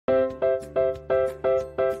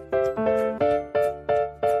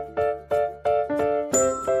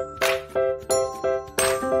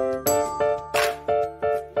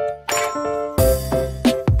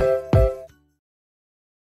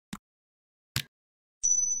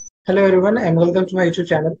Hello everyone and welcome to my YouTube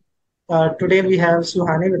channel. Today we have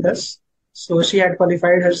Suhani with us. So she had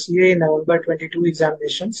qualified her CA in November 22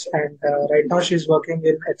 examinations and right now she's working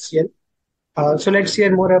in HCL. So let's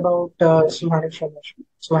hear more about Suhani from her.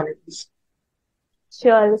 Suhani, please.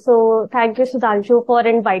 Sure. So thank you, Sudhanshu, for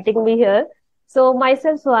inviting me here. So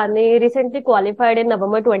myself, Suhani, recently qualified in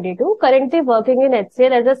November 22, currently working in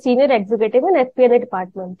HCL as a senior executive in FP&A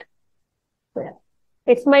department. So yeah,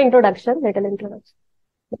 it's my introduction, little introduction.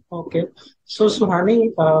 Okay. So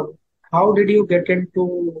Suhani, how did you get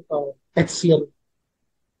into HCL?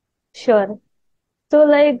 Sure. So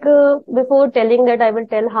before telling that, I will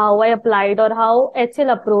tell how I applied or how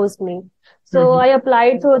HCL approached me. So Mm-hmm. I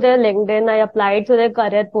applied through their LinkedIn, I applied through their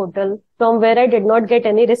career portal from where I did not get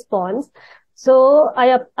any response. So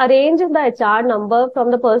I arranged the HR number from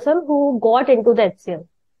the person who got into the HCL.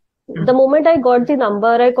 The moment I got the number,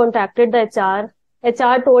 I contacted the HR.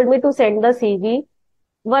 HR told me to send the CV.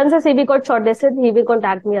 Once the CV got shortlisted, he will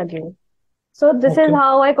contact me again. So this is Okay.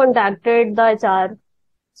 how I contacted the HR.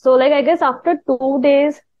 So I guess after 2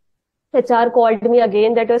 days, HR called me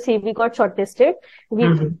again that your CV got shortlisted. We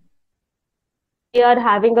Mm-hmm. are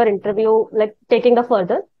having our interview, like taking the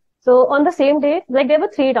further. So on the same day, like there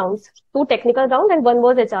were 3 rounds, 2 technical rounds and one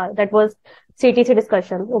was HR. That was CTC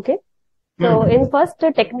discussion. Okay. So Mm-hmm. in first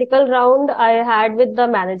technical round, I had with the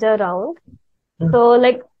manager round. Mm-hmm. So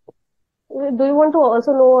do you want to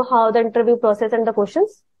also know how the interview process and the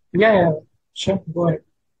questions? Yeah, yeah, sure. Go ahead.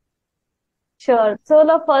 Sure. So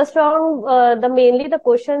the first round, mainly the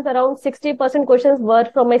questions around 60% questions were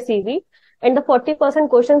from my CV and the 40%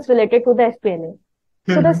 questions related to the FP&A.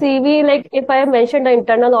 So the Mm-hmm. CV, like if I mentioned the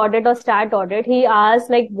internal audit or stat audit, he asked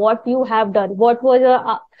like what you have done, what were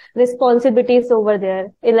your responsibilities over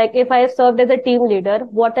there. Like if I have served as a team leader,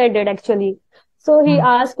 what I did actually. So he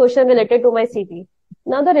asked question related to my CV.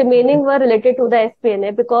 Now the remaining were related to the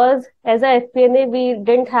FP&A because as a FP&A, we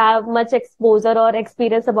didn't have much exposure or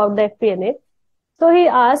experience about the FP&A. So he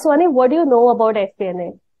asked, Swani, what do you know about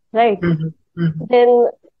FP&A? Right. Mm-hmm. Mm-hmm. Then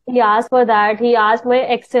he asked for that. He asked my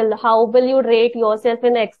Excel, how will you rate yourself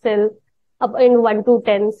in Excel up in 1 to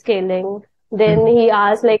 10 scaling? Then Mm-hmm. he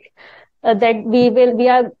asked that we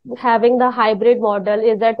are having the hybrid model.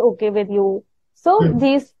 Is that okay with you? So Mm-hmm.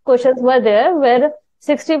 these questions were there where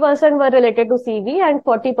 60% were related to CV and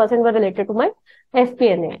 40% were related to my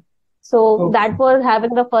FP&A. So Okay. that was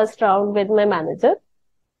having the first round with my manager.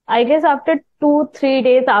 I guess after 2, 3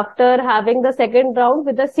 days after having the second round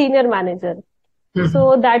with the senior manager. Mm-hmm.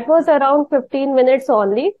 So that was around 15 minutes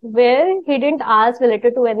only, where he didn't ask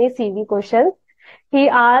related to any CV questions. He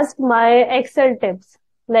asked my Excel tips.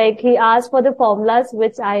 Like he asked for the formulas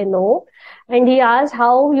which I know, and he asked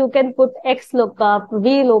how you can put X lookup,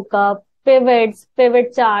 V lookup, pivots,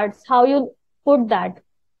 pivot charts, how you put that.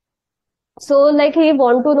 So he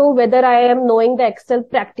want to know whether I am knowing the Excel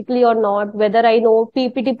practically or not, whether I know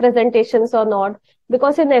PPT presentations or not.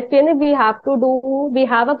 Because in FP&A we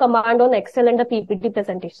have a command on Excel and the PPT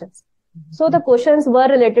presentations. So the questions were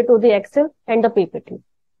related to the Excel and the PPT.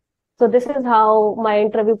 So this is how my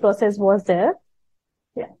interview process was there.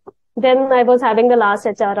 Yeah. Then I was having the last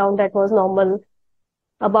HR round that was normal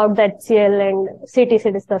about the HCL and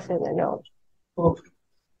CTC discussion and all. Okay.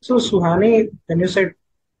 So Suhani, when you said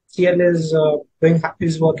CL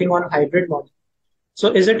is working on hybrid model.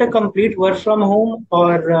 So is it a complete work from home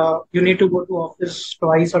or you need to go to office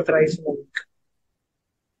twice or thrice in a week?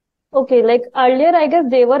 Okay, like earlier, I guess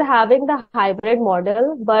they were having the hybrid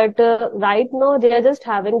model, but right now they are just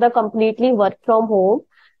having the completely work from home.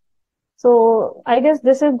 So I guess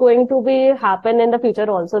this is going to be happen in the future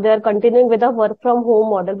also. They are continuing with the work from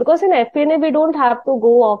home model because in FP&A we don't have to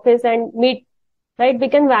go office and meet, right? We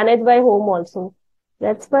can manage by home also.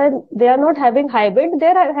 That's why they are not having hybrid. They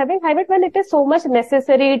are having hybrid when it is so much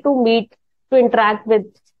necessary to meet, to interact with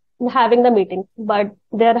having the meeting. But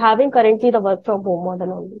they are having currently the work from home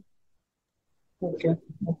model only. Okay.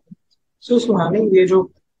 So Suhani, ये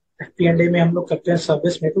जो FP&A में हम लोग करते हैं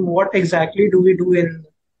service में, तो what exactly do we do in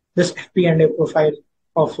this FP&A profile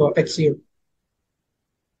of HCL?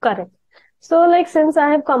 Correct. So, since I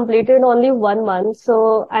have completed only 1 month,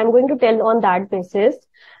 so I'm going to tell on that basis.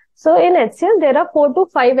 So, in HCL, there are 4 to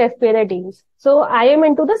 5 FP&A teams. So, I am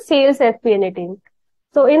into the sales FP&A team.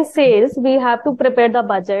 So in sales, we have to prepare the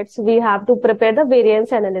budgets. We have to prepare the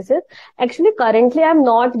variance analysis. Actually, currently, I'm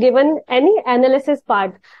not given any analysis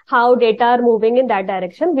part, how data are moving in that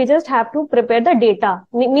direction. We just have to prepare the data.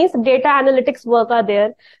 Means data analytics work are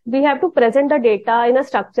there. We have to present the data in a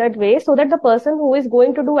structured way so that the person who is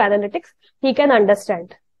going to do analytics, he can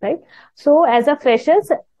understand. Right. So as a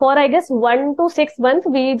freshers, for I guess 1 to 6 months,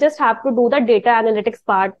 we just have to do the data analytics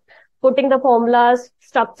part putting the formulas,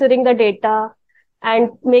 structuring the data, and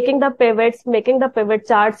making the pivots, making the pivot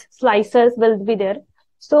charts, slicers will be there.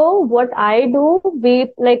 So what I do,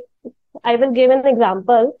 I will give an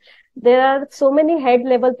example. There are so many head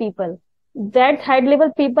level people. That head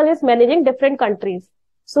level people is managing different countries.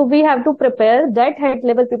 So we have to prepare that head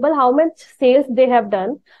level people, how much sales they have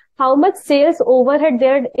done, how much sales overhead they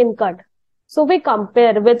had incurred. So we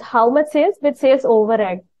compare with how much sales with sales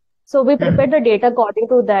overhead. So we prepare the data according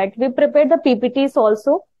to that. We prepare the PPTs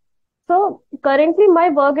also. So currently my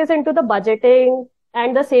work is into the budgeting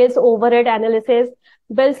and the sales overhead analysis,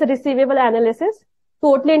 bills receivable analysis,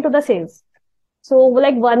 totally into the sales. So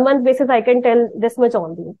like 1 month basis, I can tell this much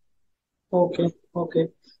only. Okay, okay.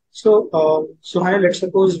 So, Suhani, let's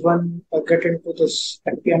suppose one get into this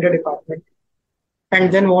FP&A department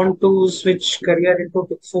and then want to switch career into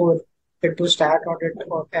Big Four, into stat audit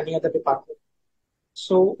or any other department.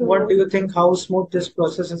 So, what do Hmm. you think? How smooth this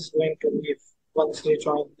process is going to be if once they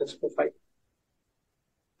join this profile?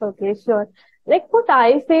 Okay, sure. Like what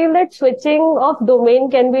I feel that switching of domain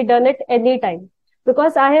can be done at any time.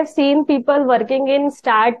 Because I have seen people working in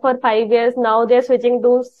stat for 5 years. Now they're switching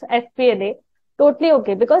to FP&A. Totally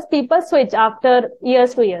okay. Because people switch after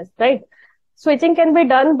years to years, right? Switching can be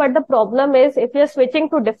done, but the problem is if you're switching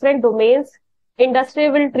to different domains, industry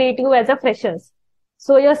will treat you as a freshers.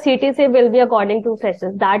 So your CTC will be according to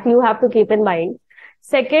freshers. That you have to keep in mind.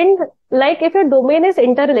 Second, like if your domain is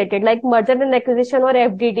interrelated, like merger and acquisition or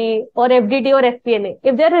FDD or FP&A,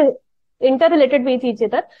 if they're interrelated with each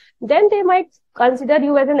other, then they might consider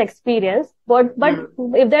you as an experience. But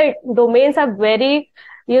Hmm. if the domains are very,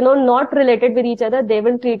 not related with each other, they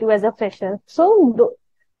will treat you as a fresher. So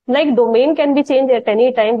like domain can be changed at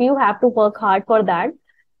any time. You have to work hard for that,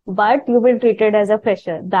 but you will treat it as a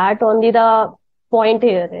fresher. That only the point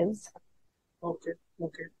here is. Okay,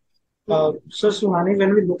 okay. So, Suhani,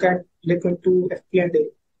 when we look into FP&A,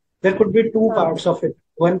 there could be two Uh, parts of it.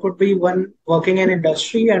 One could be one working in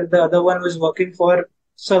industry, and the other one was working for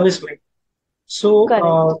service line. So,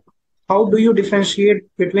 Correct. how do you differentiate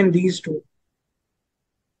between these two?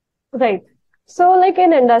 Right. So like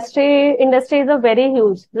in industry is a very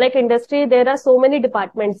huge, like industry, there are so many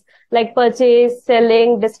departments like purchase,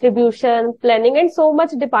 selling, distribution, planning, and so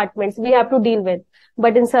much departments we have to deal with.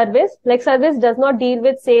 But in service, like service does not deal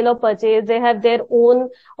with sale or purchase. They have their own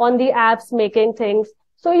on the apps making things.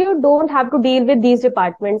 So you don't have to deal with these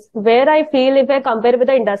departments. Where I feel if I compare with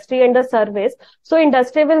the industry and the service, so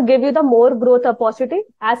industry will give you the more growth opportunity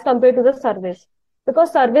as compared to the service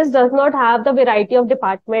because service does not have the variety of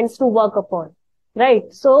departments to work upon, right?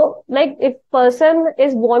 So like if person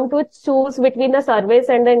is want to choose between the service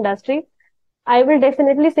and the industry, I will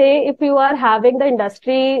definitely say if you are having the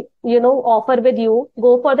industry, offer with you,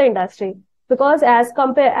 go for the industry because as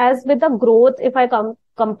with the growth, if I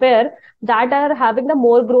compare that are having the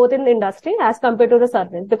more growth in the industry as compared to the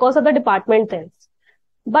service because of the department things.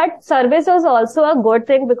 But service is also a good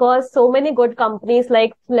thing because so many good companies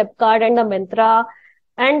like Flipkart and the Myntra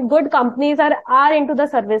and good companies are into the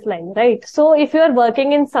service line, right? So if you are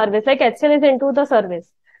working in service, like HCL is into the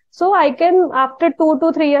service. So I can, after 2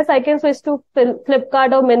 to 3 years, I can switch to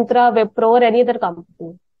Flipkart or Myntra, Wipro or any other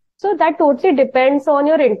company. So that totally depends on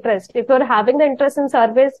your interest. If you're having the interest in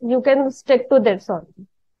service, you can stick to this only.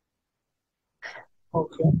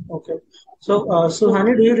 Okay, okay. So,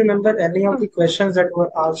 Suhani, do you remember any of the questions that were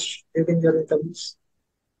asked during your interviews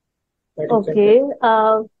that you can tell?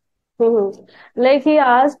 Okay. Mhm. Like he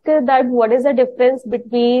asked that what is the difference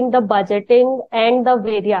between the budgeting and the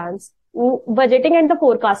variance? Budgeting and the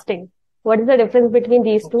forecasting. What is the difference between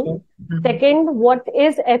these two? Okay. Hmm. Second, what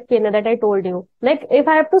is FP&A that I told you? Like if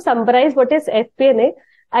I have to summarize what is FP&A,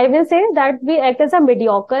 I will say that we act as a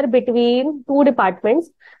mediocre between two departments.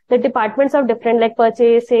 The departments are different like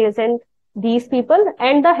purchase, sales and these people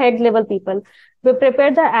and the head level people. We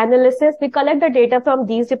prepare the analysis, we collect the data from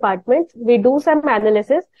these departments, we do some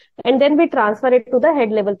analysis and then we transfer it to the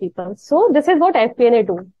head level people. So this is what FP&A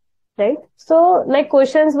do, right? So like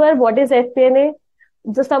questions were, what is FP&A?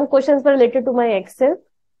 Just some questions were related to my Excel.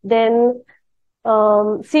 Then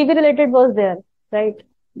CV related was there, right?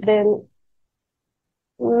 Then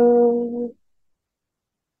mm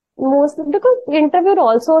most because interviewer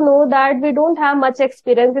also know that we don't have much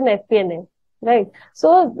experience in FP&A, right?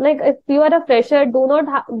 So like if you are a fresher, don't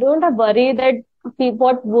have worry that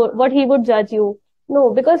what he would judge you.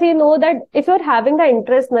 No, because he know that if you're having the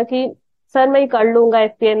interest ना कि sir मैं ये कर लूंगा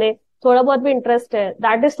FP&A थोड़ा बहुत भी interest है,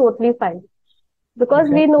 that is totally fine. Because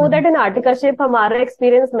Okay. we know Hmm. that in articleship हमारा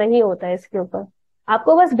एक्सपीरियंस नहीं होता है इसके ऊपर.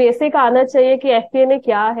 आपको बस बेसिक आना चाहिए कि FP&A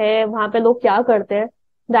क्या है, वहां पे लोग क्या करते हैं.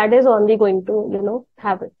 That is only going to,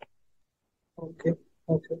 have it. Okay.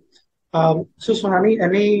 Okay. So Suhani,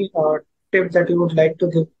 any tip that you would like to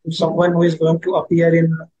give to someone who is going to appear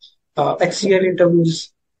in HCL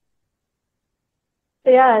interviews?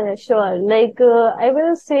 Yeah, sure. I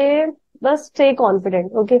will say, just stay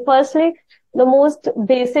confident. Okay, firstly, the most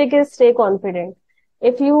basic is stay confident.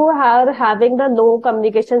 If you are having the low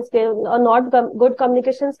communication skill or not good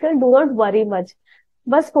communication skill, do not worry much.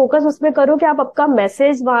 बस focus उसमें करो कि आप आपका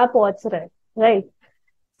message वहां पहुंच रहे हैं, राइट।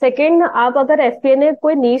 सेकंड, आप अगर एफपीएनए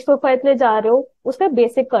कोई नीश प्रोफाइल में जा रहे हो, उसमें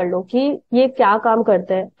बेसिक कर लो कि ये क्या काम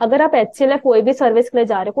करते हैं। अगर आप एचसीएल कोई भी सर्विस के लिए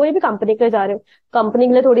जा रहे हो, कोई भी कंपनी के लिए जा रहे हो, कंपनी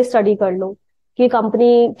के लिए थोड़ी स्टडी कर लो कि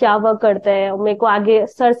कंपनी क्या वर्क करता है। मेरे को आगे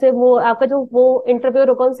सर से वो आपका जो वो इंटरव्यू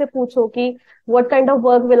होगा उनसे पूछो कि what kind of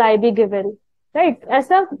work will I be given, right.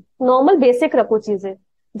 ऐसा नॉर्मल बेसिक रखो चीजें,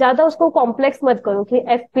 ज्यादा उसको कॉम्प्लेक्स मत करो कि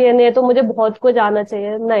एफपीएनए तो मुझे बहुत कुछ आना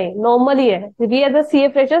चाहिए, नहीं, नॉर्मल ही है। We as a CA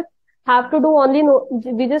fresher have to do only know,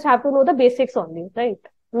 we just have to know the basics only, right?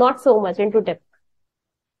 Not so much into depth.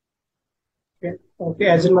 Okay,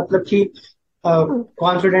 as in मतलब कि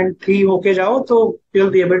कॉन्फिडेंट ही होके जाओ तो you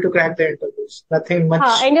will be able to crack the interviews, nothing much.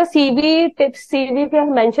 हाँ, and your CV tips, CV, if you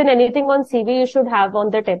have mentioned anything on CV, you should have on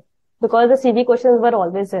the tip because the CV questions were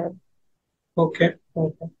always there. Okay,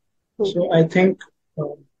 okay. Hmm. So I think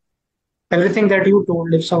uh, everything that you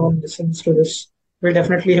told, if someone listens to this, will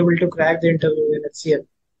definitely able to crack the interview in HCL.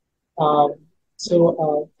 Um,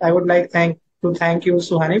 I would like thank you,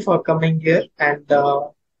 Suhani, for coming here and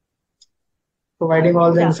providing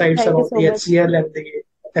all the Yeah, insights thank you about so the much. HCL and the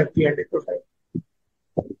FP&A profile.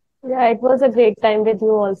 Yeah, it was a great time with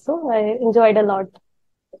you also. I enjoyed a lot.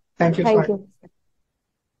 Thank you, Thank Suhani. you.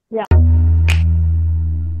 Yeah.